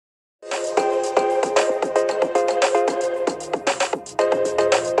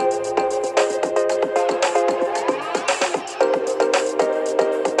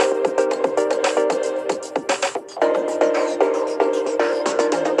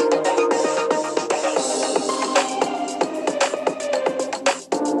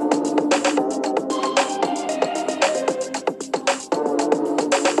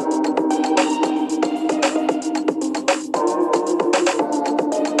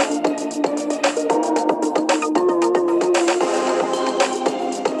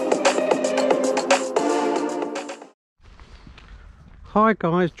Hi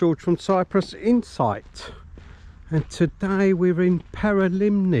guys, George from Cyprus Insight, and today we're in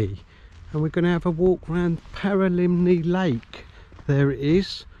Paralimni and we're going to have a walk around Paralimni Lake. There it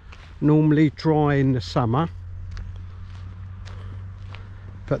is, normally dry in the summer,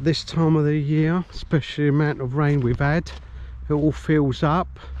 but this time of the year, especially the amount of rain we've had, it all fills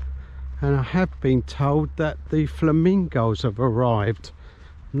up. And I have been told that the flamingos have arrived.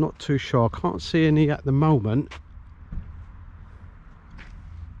 I'm not too sure, I can't see any at the moment.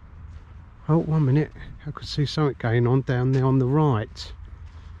 Oh, 1 minute, I could see something going on down there on the right.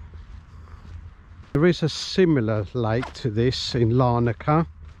 There is a similar lake to this in Larnaca,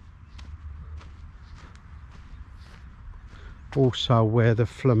 also where the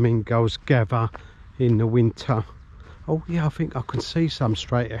flamingos gather in the winter. Oh yeah, I think I can see some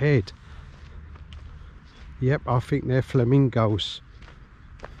straight ahead. Yep, I think they're flamingos.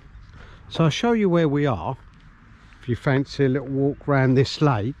 So I'll show you where we are if you fancy a little walk around this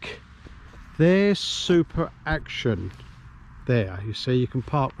lake. There's Super Action there, you see, you can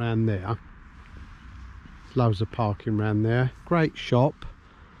park around there. Loads of parking around there. Great shop,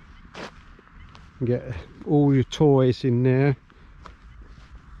 you get all your toys in there,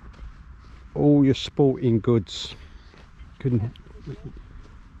 all your sporting goods.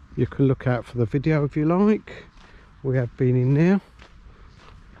 You can look out for the video if you like. We have been in there,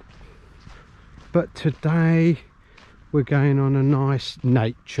 but today we're going on a nice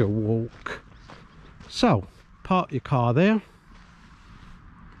nature walk. So park your car there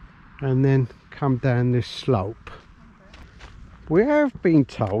and then come down this slope. We have been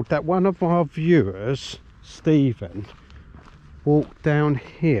told that one of our viewers, Stephen, walked down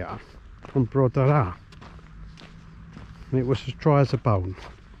here from Brodera and it was as dry as a bone.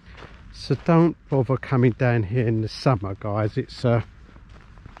 So don't bother coming down here in the summer, guys. It's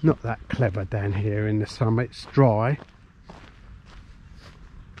not that clever down here in the summer. It's dry.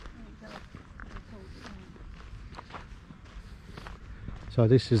 So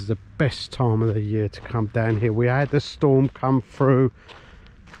this is the best time of the year to come down here. We had a storm come through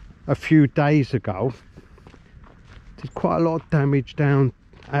a few days ago. Did quite a lot of damage down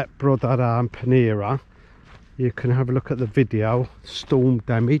at Brodera and Panera. You can have a look at the video, storm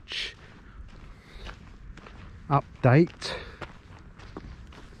damage update.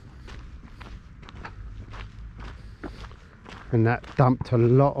 And that dumped a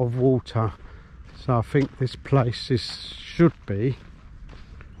lot of water. So I think this place should be,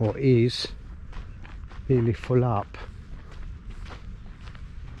 or is, nearly full up.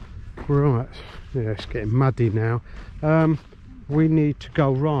 Right, yeah, it's getting muddy now. We need to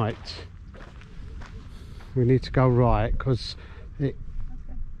go right. We need to go right because it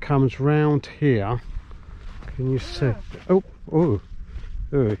comes round here. Can you see? Oh,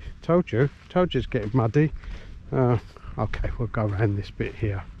 told you it's getting muddy. Okay, we'll go around this bit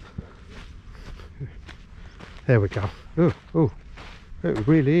here. There we go. Oh, it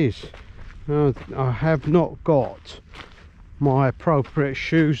really is. I have not got my appropriate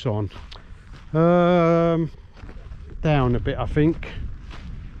shoes on. Down a bit, I think.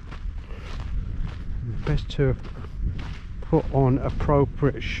 Best to put on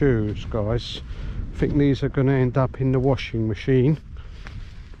appropriate shoes, guys. I think these are going to end up in the washing machine.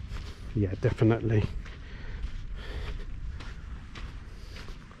 Yeah, definitely.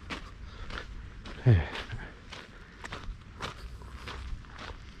 Yeah.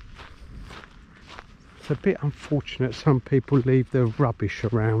 It's a bit unfortunate some people leave their rubbish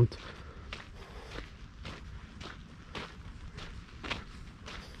around.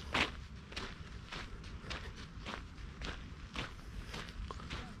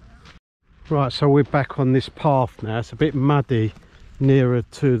 Right, so we're back on this path now. It's a bit muddy nearer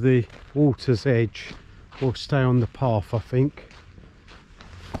to the water's edge. We'll stay on the path, I think.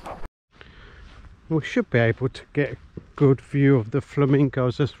 We should be able to get a good view of the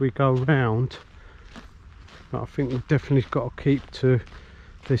flamingos as we go round. But I think we've definitely got to keep to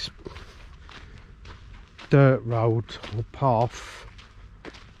this dirt road or path.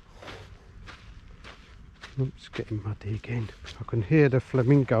 Oops, getting muddy again. I can hear the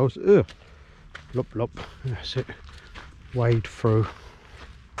flamingos. Ugh. Lop lop. That's it. Wade through.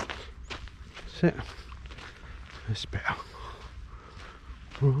 That's it. That's better.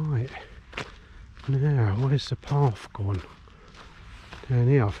 Right. Now, where's the path gone? Down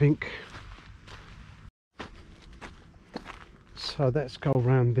here, I think. So let's go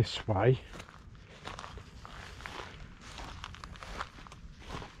round this way.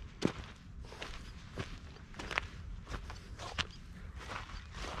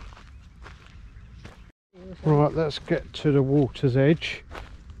 Right, let's get to the water's edge.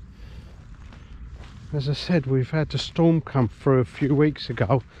 As I said, we've had a storm come through a few weeks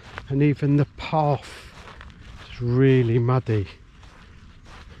ago, and even the path is really muddy.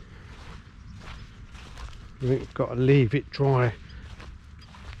 I think we've got to leave it dry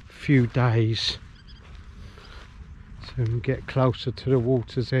a few days so we can get closer to the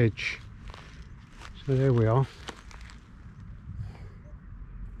water's edge. So there we are.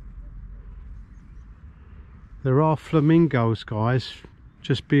 There are flamingos, guys,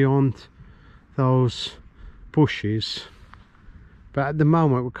 just beyond those bushes, but at the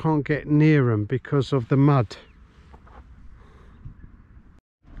moment we can't get near them because of the mud.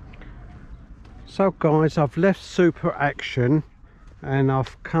 So guys, I've left Super Action and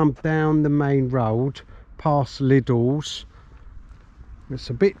I've come down the main road past Lidl's. It's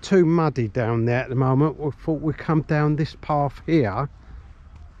a bit too muddy down there at the moment. We thought we'd come down this path here,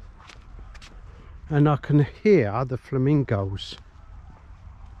 and I can hear the flamingos.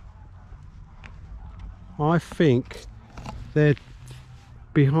 I think they're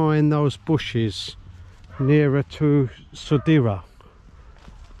behind those bushes nearer to Sudira.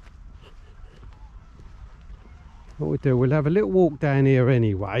 What we'll do, we'll have a little walk down here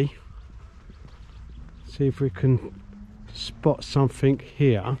anyway, see if we can spot something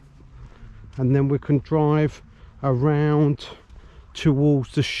here, and then we can drive around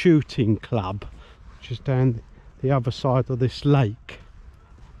towards the shooting club, which is down the other side of this lake.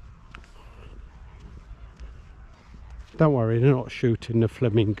 Don't worry, they're not shooting the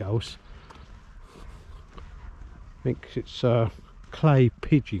flamingos. I think it's clay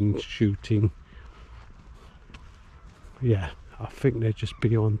pigeon shooting. Yeah, I think they're just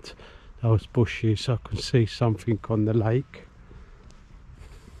beyond those bushes. I can see something on the lake.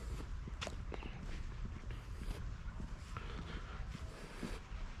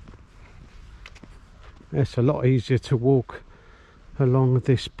 It's a lot easier to walk along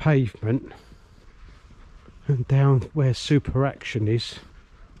this pavement and down where Super Action is.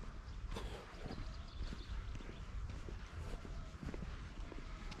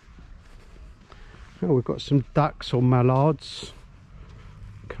 Oh, we've got some ducks or mallards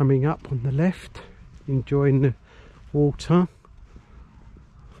coming up on the left, enjoying the water.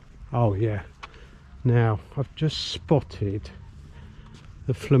 Oh yeah, now I've just spotted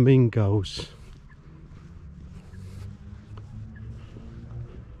the flamingos.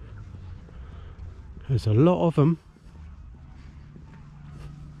 There's a lot of them.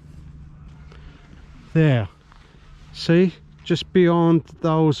 There, see, just beyond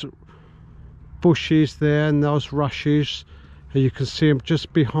those bushes there and those rushes, and you can see them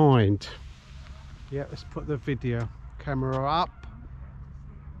just behind. Yeah, let's put the video camera up.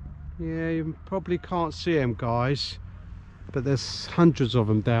 Yeah, you probably can't see them, guys, but there's hundreds of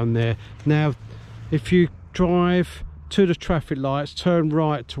them down there. Now if you drive to the traffic lights, turn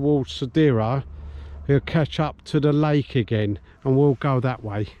right towards Sudira, we'll catch up to the lake again and we'll go that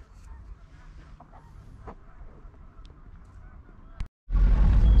way.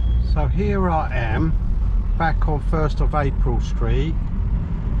 So here I am back on 1st of April Street.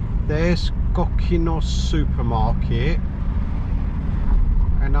 There's Gokinos supermarket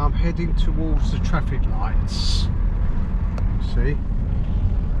and I'm heading towards the traffic lights. See,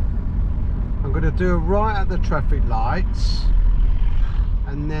 I'm going to do a right at the traffic lights,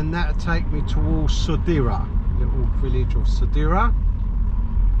 and then that'll take me towards Sudira, little village of Sudira.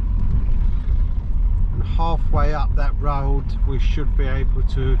 And halfway up that road we should be able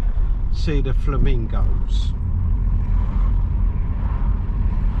to see the flamingos.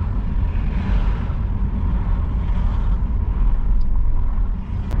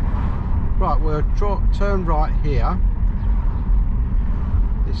 Right, we'll turn right here.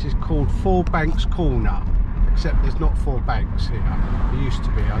 This is called Four Banks Corner, except there's not four banks here. There used to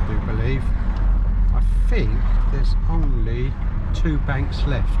be, I do believe. I think there's only 2 banks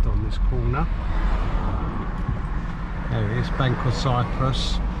left on this corner. There it is, Bank of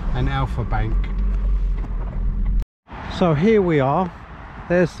Cyprus and Alpha Bank. So here we are.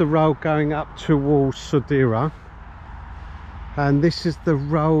 There's the road going up towards Sudira, and this is the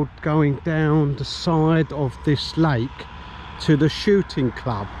road going down the side of this lake to the shooting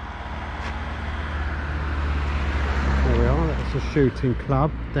club. There we are, that's the shooting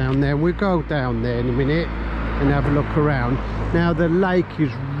club down there. We'll go down there in a minute and have a look around. Now the lake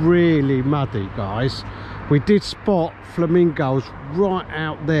is really muddy, guys. We did spot flamingos right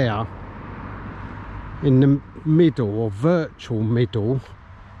out there in the middle, or virtual middle.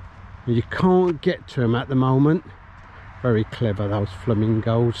 You can't get to them at the moment. Very clever, those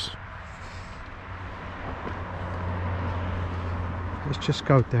flamingos. Let's just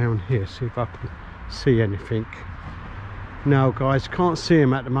go down here, see if I can see anything. No guys, can't see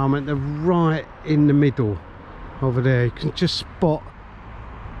them at the moment. They're right in the middle over there. You can just spot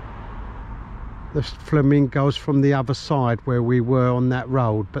the flamingos from the other side where we were on that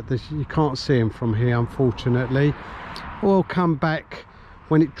road, but you can't see them from here, unfortunately. We'll come back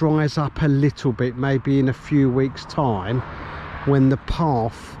when it dries up a little bit, maybe in a few weeks time, when the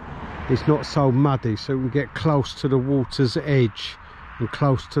path is not so muddy, so we can get close to the water's edge and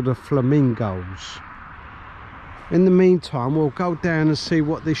close to the flamingos. In the meantime, we'll go down and see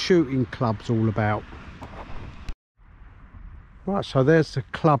what the shooting club's all about. Right, so there's the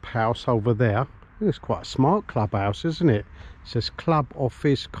clubhouse over there. It's quite a smart clubhouse, isn't it? It says club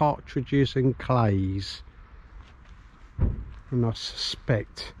office, cartridges and clays. And I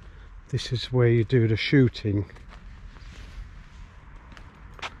suspect this is where you do the shooting.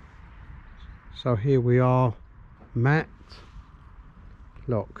 So here we are, Matt.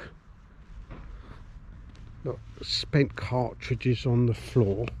 Look, spent cartridges on the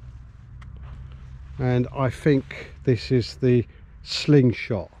floor. And I think this is the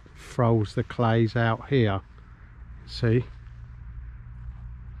slingshot. Throws the clays out here. See?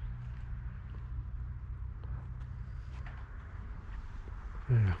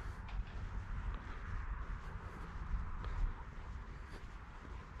 Yeah.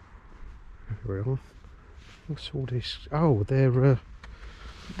 There we are. What's all this? Oh, they're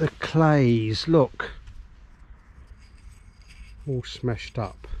the clays. Look, all smashed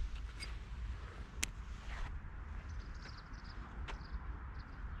up.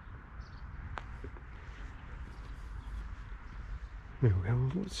 There we are.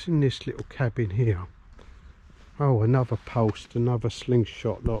 What's in this little cabin here? Oh, another post, another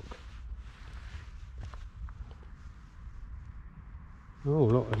slingshot. Look. Oh,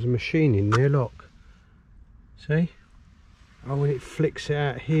 look, there's a machine in there. Look. See? Oh, and it flicks it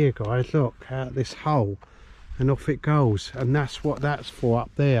out here, guys. Look, out this hole, and off it goes. And that's what that's for up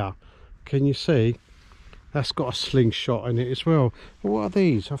there. Can you see? That's got a slingshot in it as well. What are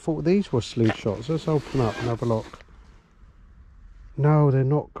these? I thought these were slingshots. Let's open up and have a look. No, they're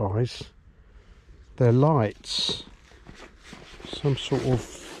not, guys. They're lights. Some sort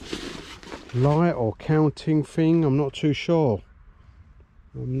of light or counting thing. I'm not too sure.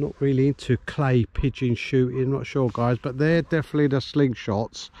 I'm not really into clay pigeon shooting. I'm not sure, guys. But they're definitely the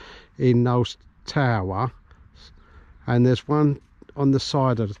slingshots in those tower. And there's one on the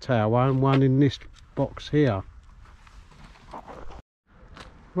side of the tower and one in this box here.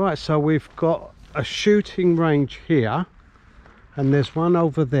 Right, so we've got a shooting range here. And there's one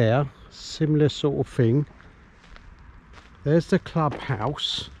over there, similar sort of thing. There's the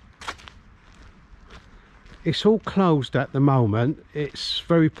clubhouse. It's all closed at the moment. It's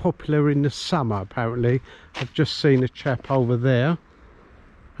very popular in the summer, apparently. I've just seen a chap over there.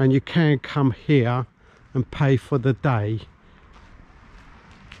 And you can come here and pay for the day.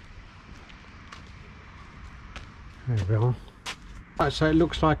 There we are. Right, so it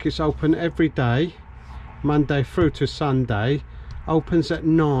looks like it's open every day, Monday through to Sunday. Opens at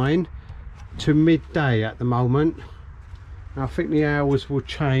 9 to midday at the moment. I think the hours will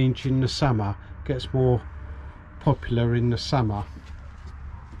change in the summer. Gets more popular in the summer.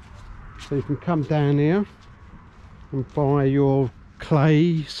 So you can come down here and buy your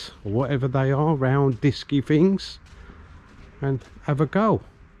clays or whatever they are, round disky things, and have a go.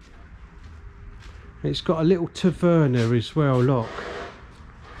 It's got a little taverna as well. Look,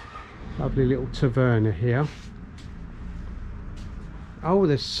 lovely little taverna here. Oh,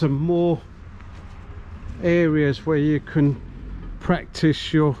 there's some more areas where you can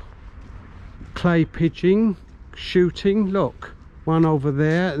practice your clay pigeon shooting. Look, one over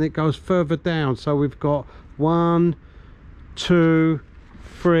there, and it goes further down. So we've got 1, 2,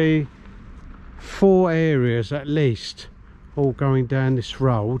 3, 4 areas at least, all going down this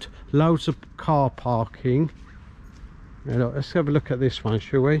road. Loads of car parking. Now look, let's have a look at this one,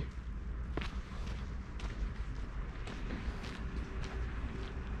 shall we?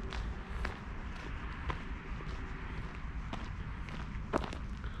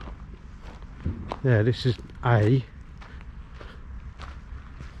 Yeah, this is A.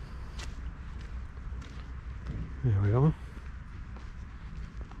 There we are.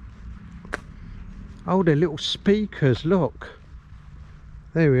 Oh, they're little speakers, look.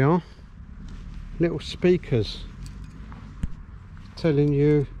 There we are. Little speakers telling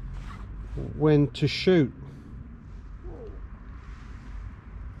you when to shoot.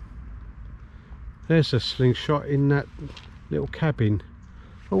 There's a slingshot in that little cabin.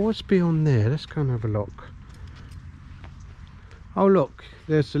 Oh, what's beyond there? Let's go and have a look. Oh look,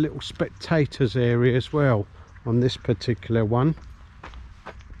 there's a little spectators area as well on this particular one.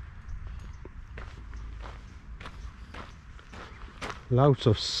 Loads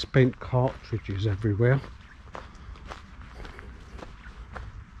of spent cartridges everywhere.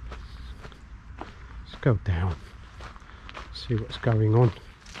 Let's go down, see what's going on.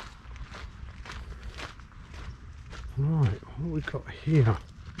 Right, what we got here?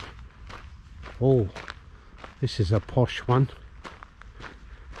 Oh, this is a posh one.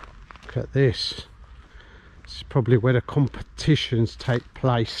 Look at this. This is probably where the competitions take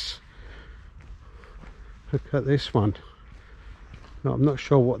place. Look at this one. No, I'm not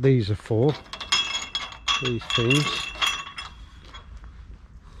sure what these are for. These things.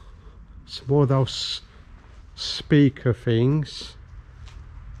 Some more of those speaker things.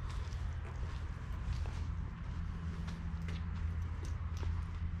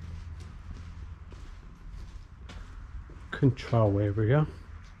 Control area.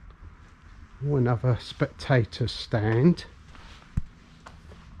 Oh, another spectator stand.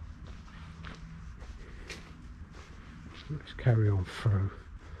 Let's carry on through.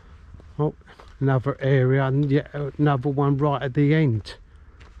 Oh, another area, and yet another one right at the end.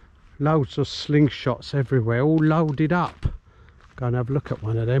 Loads of slingshots everywhere, all loaded up. Go and have a look at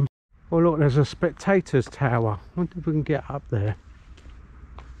one of them. Oh look, there's a spectator's tower. I wonder if we can get up there.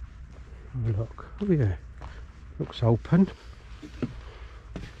 Have a look. Oh yeah, looks open.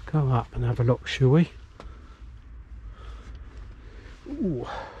 Go up and have a look, shall we? Ooh.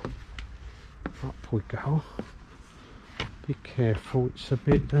 Up we go. Be careful, it's a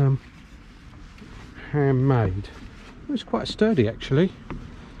bit handmade. It's quite sturdy actually.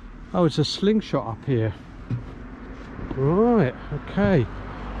 Oh, it's a slingshot up here. Right, okay.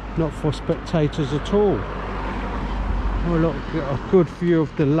 Not for spectators at all. Oh look, got a good view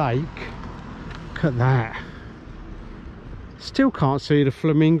of the lake. Look at that. Still can't see the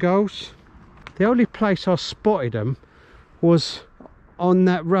flamingos. The only place I spotted them was on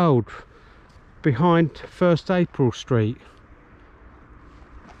that road behind 1st April Street.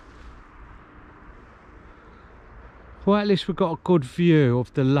 Well, at least we've got a good view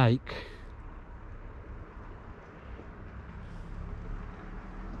of the lake.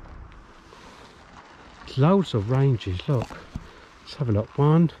 Loads of ranges, look. Let's have a look.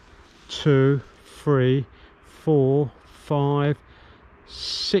 1, 2, 3, 4, 5,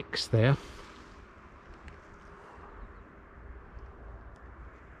 6 there.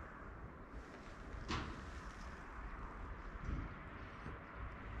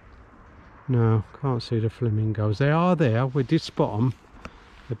 No, can't see the flamingos. They are there, we did spot them.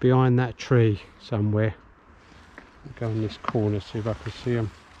 They're behind that tree somewhere. I'll go in this corner, see if I can see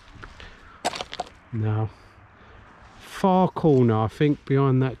them. No. Far corner, I think,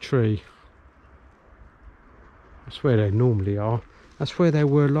 behind that tree. That's where they normally are. That's where they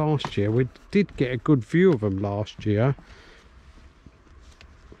were last year. We did get a good view of them last year.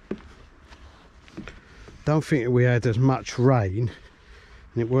 Don't think we had as much rain.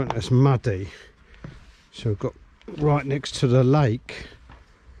 And it weren't as muddy, so we've got right next to the lake.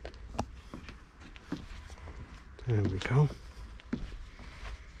 There we go.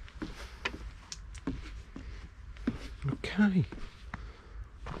 Okay,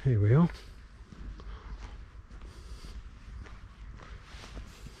 here we are.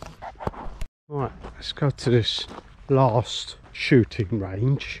 Right, let's go to this last shooting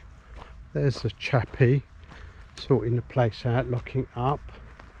range. There's a chappie sorting the place out, locking up.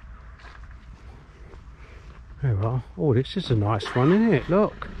 There we are. Oh, this is a nice one, isn't it?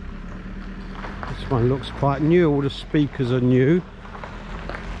 Look, this one looks quite new. All the speakers are new.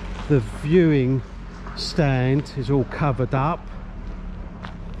 The viewing stand is all covered up.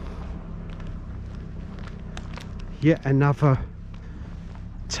 Yet another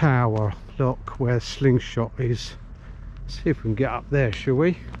tower. Look where slingshot is. Let's see if we can get up there, shall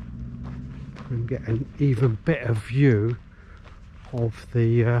we? And get an even better view of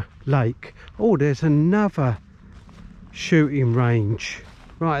the lake. Oh, there's another shooting range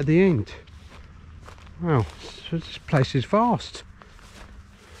right at the end. Wow, so this place is vast.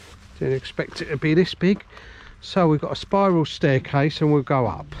 Didn't expect it to be this big. So we've got a spiral staircase and we'll go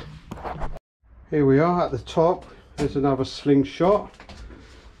up. Here we are at the top. There's another slingshot,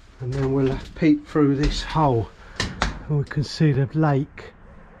 and then we'll peek through this hole and we can see the lake.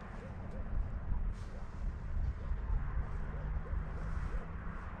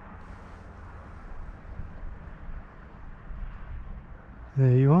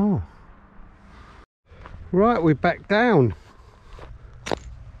 There you are. Right, we're back down.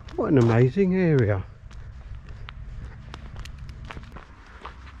 What an amazing area.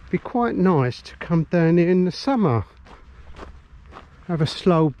 Be quite nice to come down here in the summer. Have a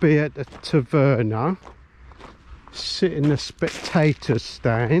slow beer at the taverna. Sit in the spectator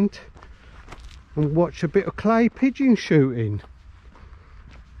stand and watch a bit of clay pigeon shooting.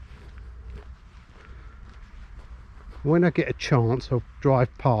 When I get a chance, I'll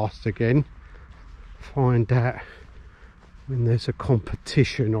drive past again, find out when there's a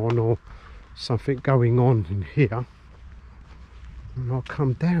competition on or something going on in here, and I'll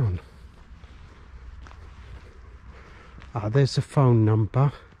come down. Ah, there's the phone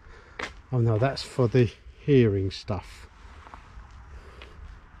number. Oh no, that's for the hearing stuff.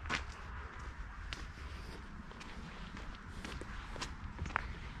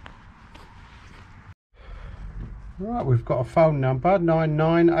 Right, we've got a phone number,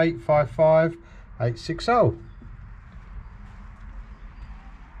 99855 860.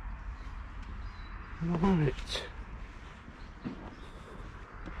 Right.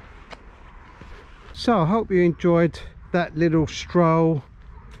 So I hope you enjoyed that little stroll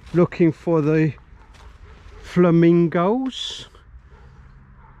looking for the flamingos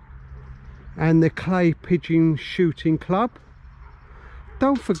and the clay pigeon shooting club.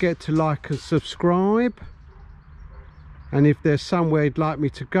 Don't forget to like and subscribe, and if there's somewhere you'd like me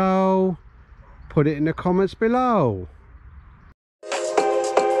to go, put it in the comments below.